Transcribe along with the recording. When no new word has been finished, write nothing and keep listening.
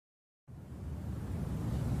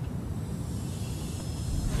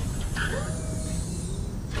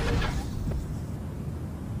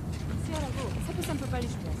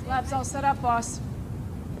Lab's all set up, boss.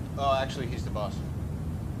 Oh, actually, he's the boss.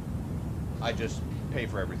 I just pay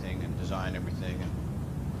for everything and design everything and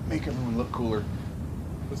make everyone look cooler.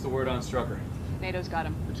 What's the word on Strucker? NATO's got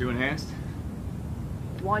him. The two enhanced?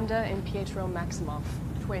 Wanda and Pietro Maximoff,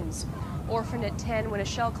 twins. Orphaned at 10 when a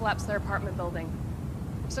shell collapsed their apartment building.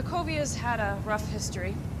 Sokovia's had a rough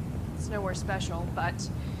history. It's nowhere special, but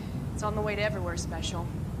it's on the way to everywhere special.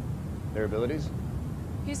 Their abilities?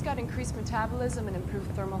 He's got increased metabolism and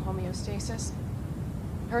improved thermal homeostasis.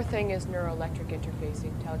 Her thing is neuroelectric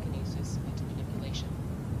interfacing, telekinesis, and manipulation.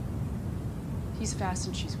 He's fast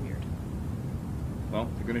and she's weird. Well,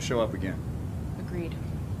 they're gonna show up again. Agreed.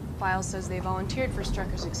 File says they volunteered for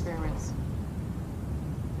Strucker's experiments.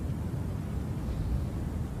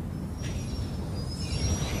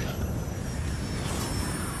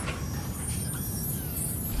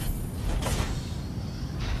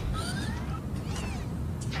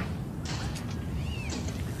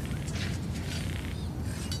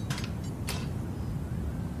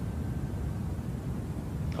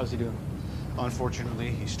 How's he doing? Unfortunately,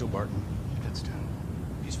 he's still barking. Head's down.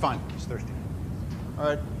 He's fine. He's thirsty. All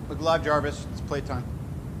right, look alive, Jarvis. It's playtime.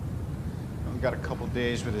 We've got a couple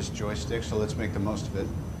days with this joystick, so let's make the most of it.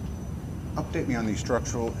 Update me on the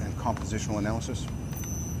structural and compositional analysis.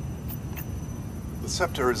 The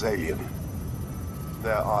scepter is alien.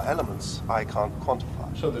 There are elements I can't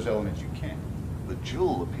quantify. So there's elements you can. The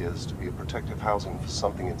jewel appears to be a protective housing for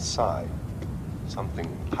something inside. Something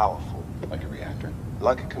powerful. Like a reactor?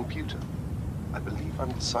 Like a computer. I believe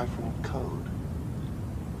I'm deciphering code.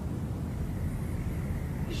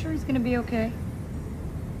 You sure he's gonna be okay?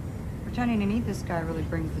 Pretending to need this guy really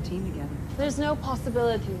brings the team together. There's no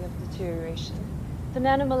possibility of deterioration. The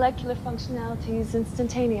nanomolecular functionality is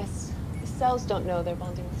instantaneous. The cells don't know they're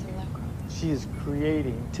bonding with simulacrum. She is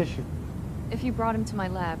creating tissue. If you brought him to my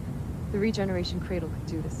lab, the regeneration cradle could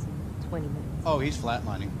do this in 20 minutes. Oh, he's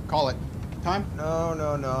flatlining. Call it. Time? No,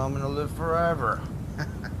 I'm gonna live forever.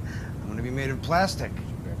 I'm gonna be made of plastic.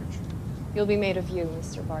 You'll be made of you,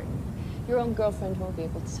 Mr. Barton. Your own girlfriend won't be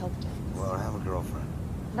able to tell the difference. Well, I have a girlfriend.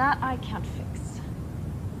 That I can't fix.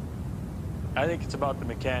 I think it's about the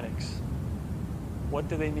mechanics. What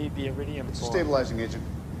do they need the iridium It's a for? stabilizing agent.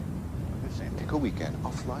 Like I say, take a weekend.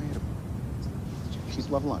 I'll fly it. Keep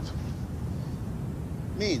love alive.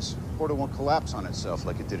 Means portal won't collapse on itself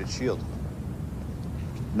like it did at S.H.I.E.L.D.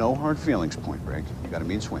 No hard feelings, Point Break. You got a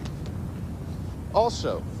mean swing.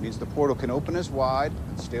 Also, means the portal can open as wide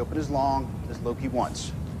and stay open as long as Loki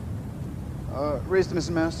wants. Raise the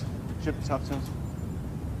missing mast. Ship the top tails.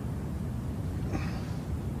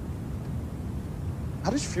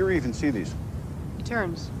 How does Fury even see these? He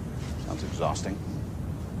turns. Sounds exhausting.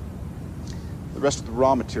 The rest of the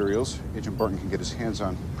raw materials, Agent Barton can get his hands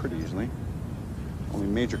on pretty easily. Only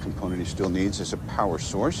major component he still needs is a power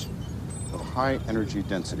source of high energy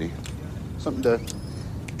density. Something to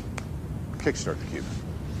kickstart the cube.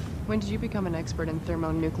 When did you become an expert in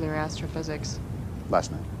thermonuclear astrophysics?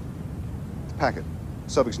 Last night. The packet,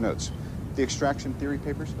 Subig's notes, the extraction theory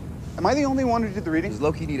papers. Am I the only one who did the reading? Does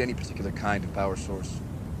Loki need any particular kind of power source?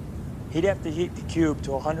 He'd have to heat the cube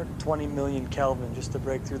to 120 million Kelvin just to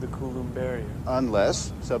break through the Coulomb barrier.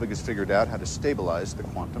 Unless Subig has figured out how to stabilize the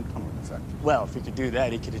quantum tunneling effect. Well, if he could do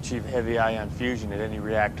that, he could achieve heavy ion fusion at any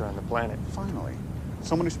reactor on the planet. Finally,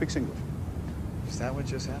 someone who speaks English. Is that what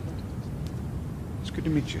just happened? It's good to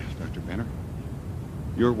meet you, Dr. Banner.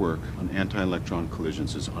 Your work on anti-electron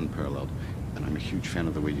collisions is unparalleled, and I'm a huge fan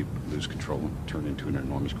of the way you lose control and turn into an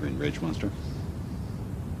enormous green rage monster.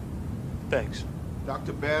 Thanks.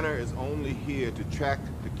 Dr. Banner is only here to track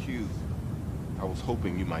the cube. I was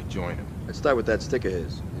hoping you might join him. Let's start with that stick of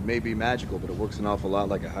his. It may be magical, but it works an awful lot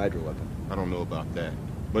like a Hydra weapon. I don't know about that,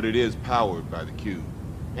 but it is powered by the cube.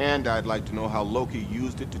 And I'd like to know how Loki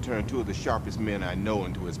used it to turn two of the sharpest men I know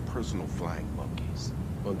into his personal flying monkeys.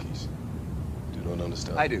 Monkeys? You don't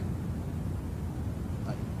understand. I do.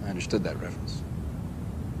 I understood that reference.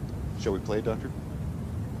 Shall we play, Doctor?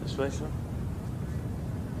 This way, sir?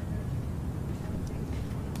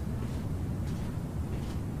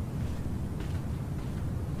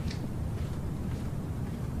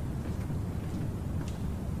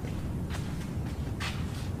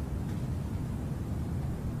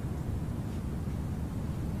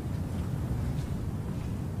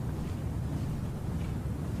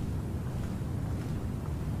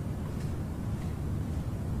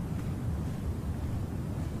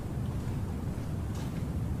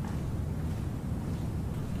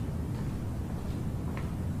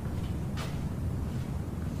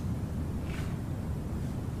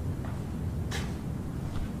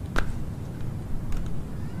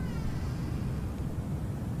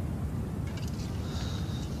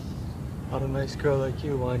 how'd a nice girl like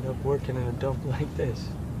you wind up working in a dump like this?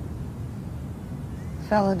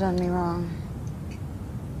 Fella done me wrong.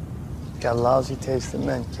 Got a lousy taste in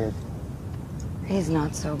men, kid. He's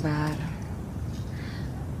not so bad.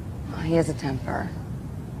 He has a temper.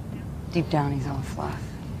 Deep down, he's all fluff.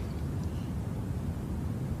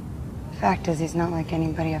 Fact is, he's not like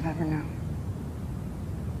anybody I've ever known.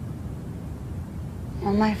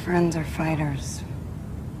 All my friends are fighters.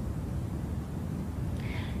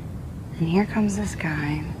 And here comes this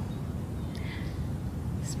guy.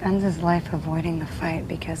 Spends his life avoiding the fight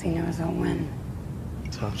because he knows he'll win.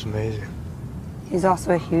 Sounds amazing. He's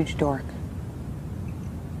also a huge dork.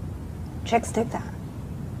 Chicks dig that.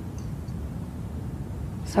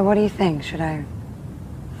 So what do you think? Should I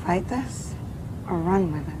fight this or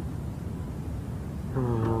run with it?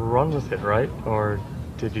 Run with it, right? Or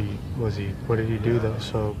what did he do that was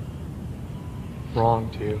so wrong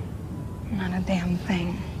to you? Not a damn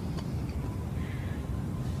thing.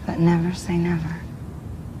 But never say never.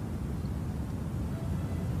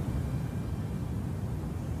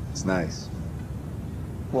 It's nice.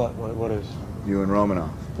 What is? You and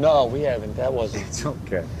Romanoff. No, we haven't. That wasn't. It's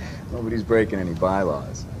okay. Nobody's breaking any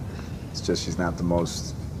bylaws. It's just she's not the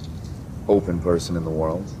most open person in the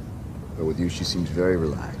world. But with you, she seems very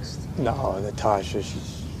relaxed. No, Natasha, she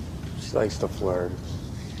likes to flirt.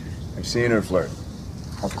 I've seen her flirt.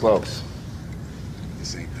 Up close.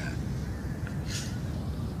 This ain't that.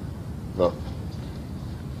 Look,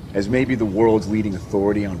 as maybe the world's leading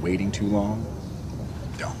authority on waiting too long,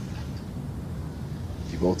 don't.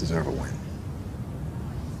 You both deserve a win.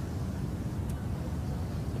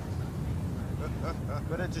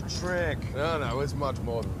 But it's a trick. No, it's much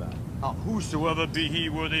more than that. Whosoever be he,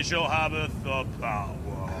 worthy shall haveth the power.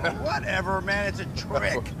 Whatever, man, it's a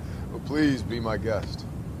trick. Well, please be my guest.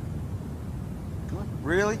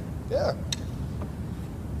 Really? Yeah.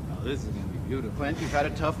 Oh, this is gonna be beautiful. Clint, you've had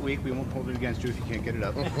a tough week. We won't hold it against you if you can't get it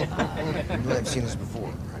up. I've seen this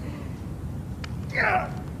before.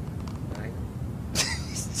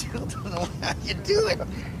 Still don't know how you do it.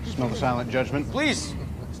 Smell the silent judgment. Please,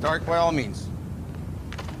 start by all means.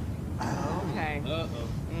 Okay.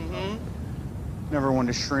 Never one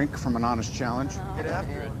to shrink from an honest challenge. Get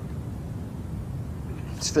after it.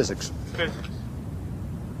 It's physics. Be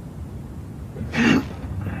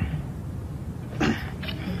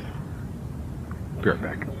right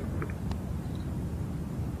back.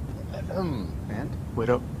 And?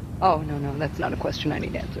 Widow? Oh, no, that's not a question I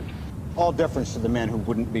need answered. All deference to the man who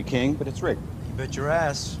wouldn't be king, but it's rigged. You bet your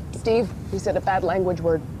ass. Steve, you said a bad language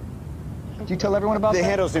word. Did you tell everyone about that? They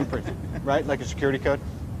had those imprinted, right? Like a security code?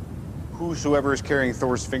 Whosoever is carrying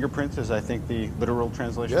Thor's fingerprints is, I think, the literal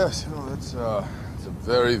translation. Yes, well, that's a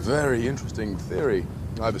very, very interesting theory.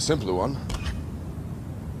 I have a simpler one.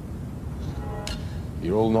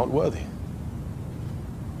 You're all not worthy.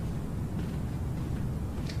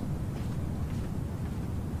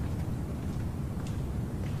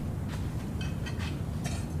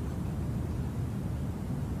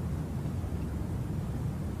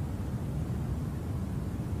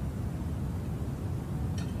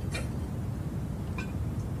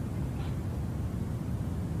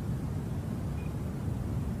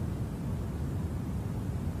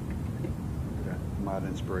 Mod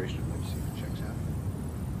inspiration. Let's see if it checks out.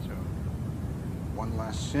 So, one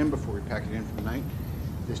last sim before we pack it in for the night.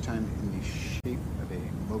 This time in the shape of a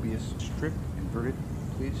Mobius strip, inverted,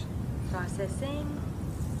 please. Processing.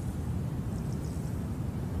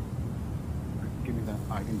 Give me the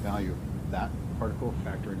eigenvalue of that particle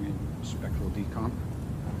factoring in spectral decomp.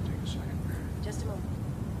 That'll take a second. Just a moment.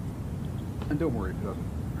 And don't worry if it doesn't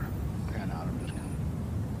pan out. I'm just gonna...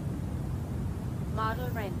 Model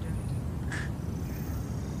rendered.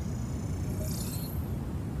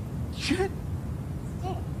 Shit!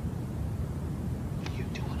 Shit. You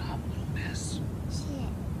doing up, little miss? Shit.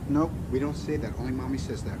 Nope, we don't say that. Only Mommy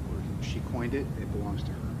says that word. She coined it. It belongs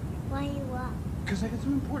to her. Why you up? Because I got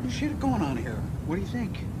some important shit going on here. What do you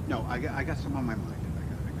think? No, I got some on my mind.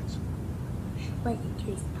 I got some. What, you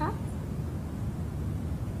taste puff?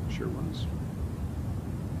 Sure was.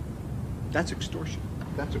 That's extortion.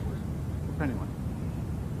 That's a word. For anyone.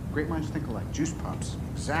 Great minds think alike. Juice Pops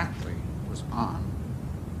exactly was on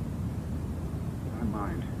my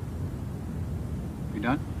mind. You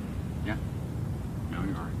done? Yeah? No,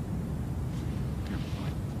 you are. Here,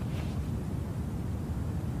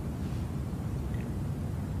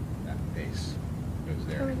 that face goes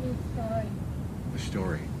there. The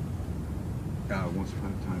story. Once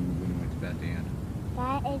upon a time, when we went to bed, Dan.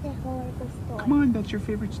 That is a horrible story. Come on, that's your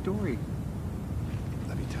favorite story.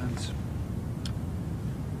 Love you tons.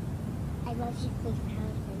 I love you, 3,000.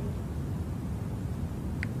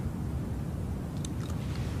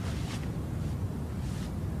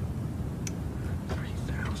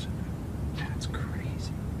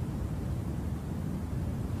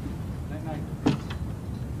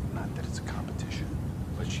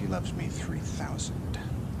 loves me 3,000.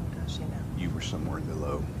 Does she now? You were somewhere in the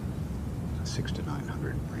low 600 to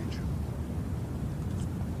 900 range.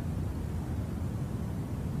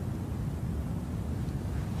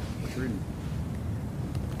 What you reading?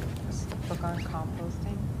 This book on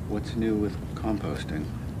composting. What's new with composting?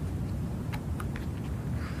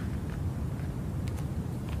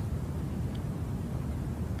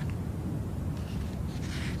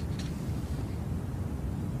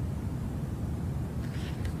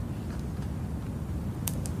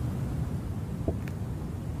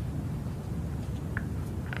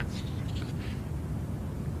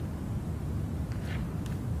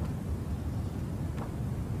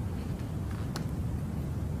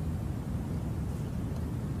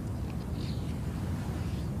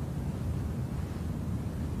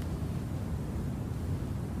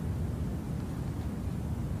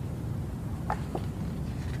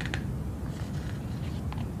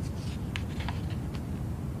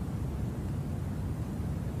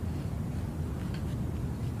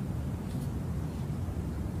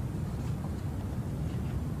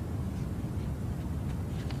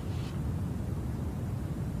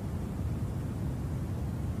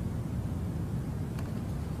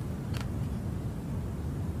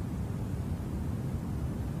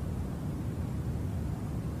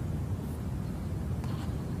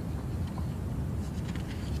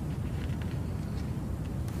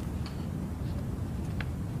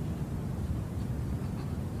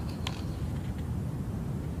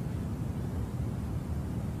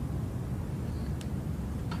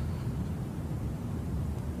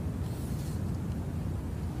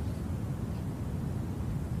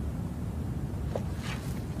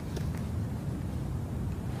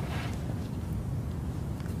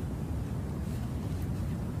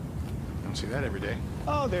 Don't see that every day.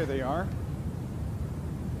 Oh, there they are.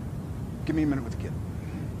 Give me a minute with the kid.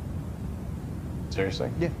 Seriously?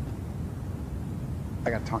 Yeah. I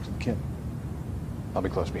gotta talk to the kid. I'll be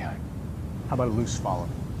close behind. How about a loose follow?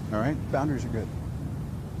 All right? Boundaries are good.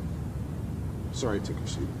 Sorry I took your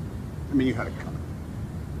seat. I mean, you had it coming.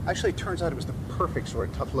 Actually, it turns out it was the perfect sort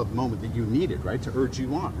of tough love moment that you needed, right? To urge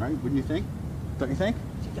you on, right? Wouldn't you think? Don't you think?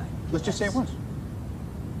 Let's just say it was.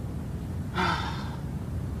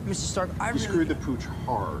 Mr. Stark, You screwed the pooch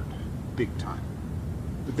hard, big time.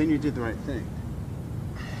 But then you did the right thing.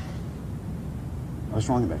 I was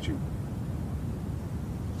wrong about you.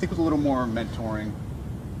 I think with a little more mentoring,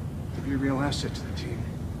 you'd be a real asset to the team.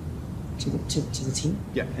 To the team?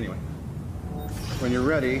 Yeah, anyway. When you're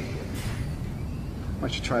ready, why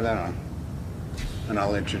don't you try that on? And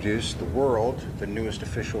I'll introduce the world, the newest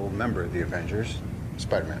official member of the Avengers,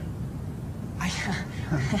 Spider-Man.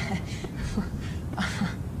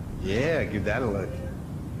 Yeah, give that a look.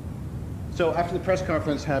 So after the press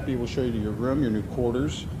conference, Happy will show you to your room, your new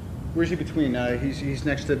quarters. Where's he between? He's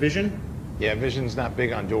next to Vision? Yeah, Vision's not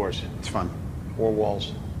big on doors. It's fun. Or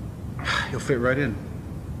walls. He'll fit right in.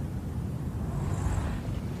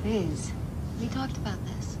 Liz, we talked about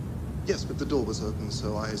this. Yes, but the door was open,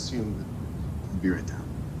 so I assumed that I'll be right down.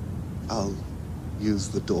 I'll use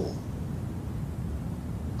the door.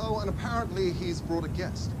 Oh, and apparently he's brought a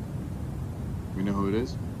guest. We know who it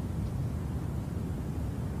is?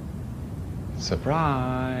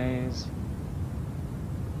 Surprise!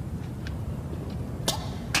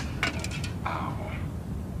 Ow.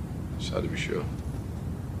 Sad to be sure.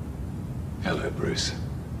 Hello, Bruce.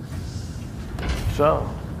 So,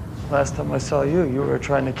 last time I saw you, you were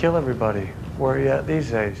trying to kill everybody. Where are you at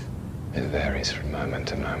these days? It varies from moment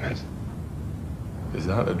to moment. Is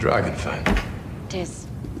that a dragon fan? It is.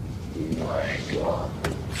 My God.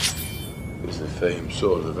 It's the famed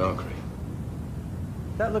sword of the Valkyrie.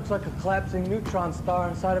 That looks like a collapsing neutron star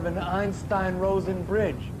inside of an Einstein-Rosen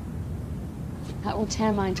bridge. That will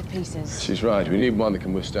tear mine to pieces. She's right. We need one that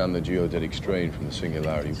can withstand the geodetic strain from the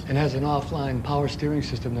singularity. And has an offline power steering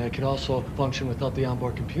system that could also function without the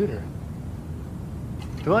onboard computer.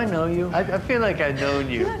 Do I know you? I feel like I've known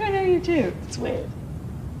you. I feel like I know you too. It's weird.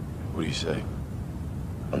 What do you say?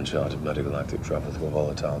 Uncharted metagalactic travel through a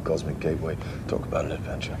volatile cosmic gateway. Talk about an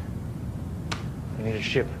adventure. I need a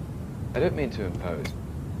ship. I don't mean to impose,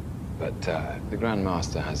 but the Grand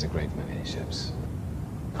Master has a great many ships.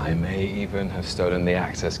 I may even have stolen the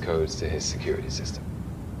access codes to his security system.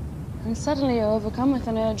 And suddenly you're overcome with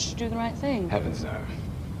an urge to do the right thing. Heavens no.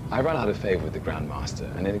 I run out of favor with the Grand Master,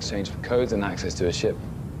 and in exchange for codes and access to a ship,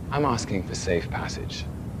 I'm asking for safe passage.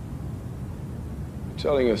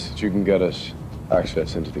 Telling us that you can get us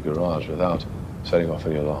access into the garage without setting off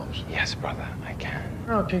any alarms. Yes, brother, I can.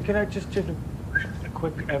 Okay, can I just do a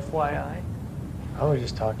quick FYI? I was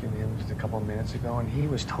just talking to him just a couple of minutes ago, and he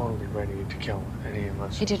was totally ready to kill any of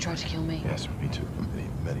us. He did try to kill me. Yes, me too. On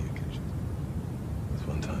many occasions. This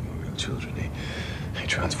one time when we were children, he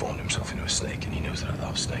transformed himself into a snake, and he knows that I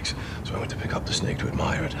love snakes. So I went to pick up the snake to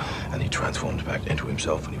admire it, and he transformed back into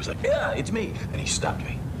himself, and he was like, "Yeah, it's me!" And he stabbed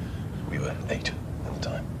me. We were 8 at the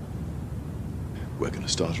time. We're gonna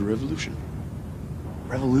start a revolution.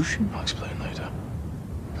 Revolution? I'll explain later.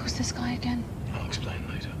 Who's this guy again? I'll explain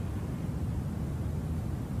later.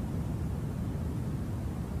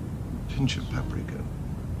 Pinch of paprika.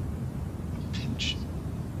 A pinch.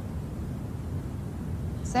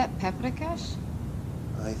 Is that paprikash?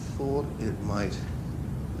 I thought it might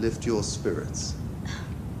lift your spirits.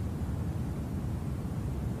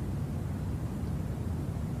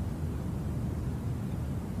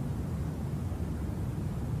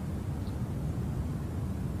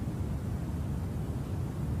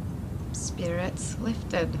 Spirits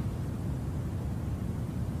lifted.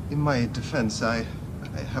 In my defense, I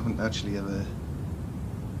haven't actually ever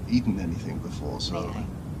eaten anything before, so...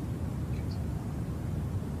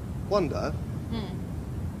 Wanda?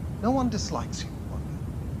 No one dislikes you, Wanda.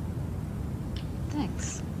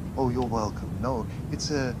 Thanks. Oh, you're welcome. No,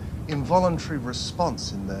 it's a involuntary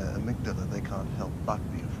response in their amygdala. They can't help but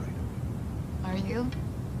be afraid of you. Are you?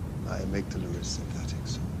 My amygdala is synthetic,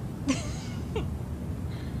 so...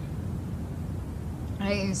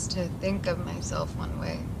 I used to think of myself one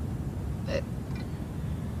way, but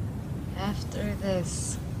after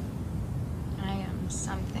this, I am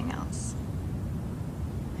something else.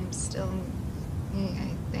 I'm still me,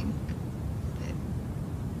 I think, but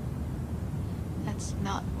that's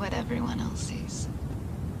not what everyone else sees.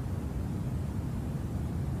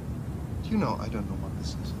 You know, I don't know what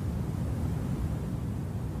this is.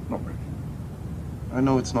 Not really. I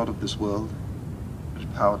know it's not of this world. It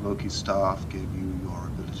empowered Loki's staff, gave you your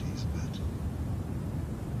abilities, but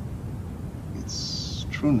its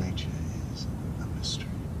true nature is a mystery.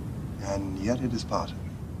 And yet it is part of me.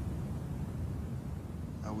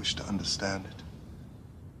 I wish to understand it.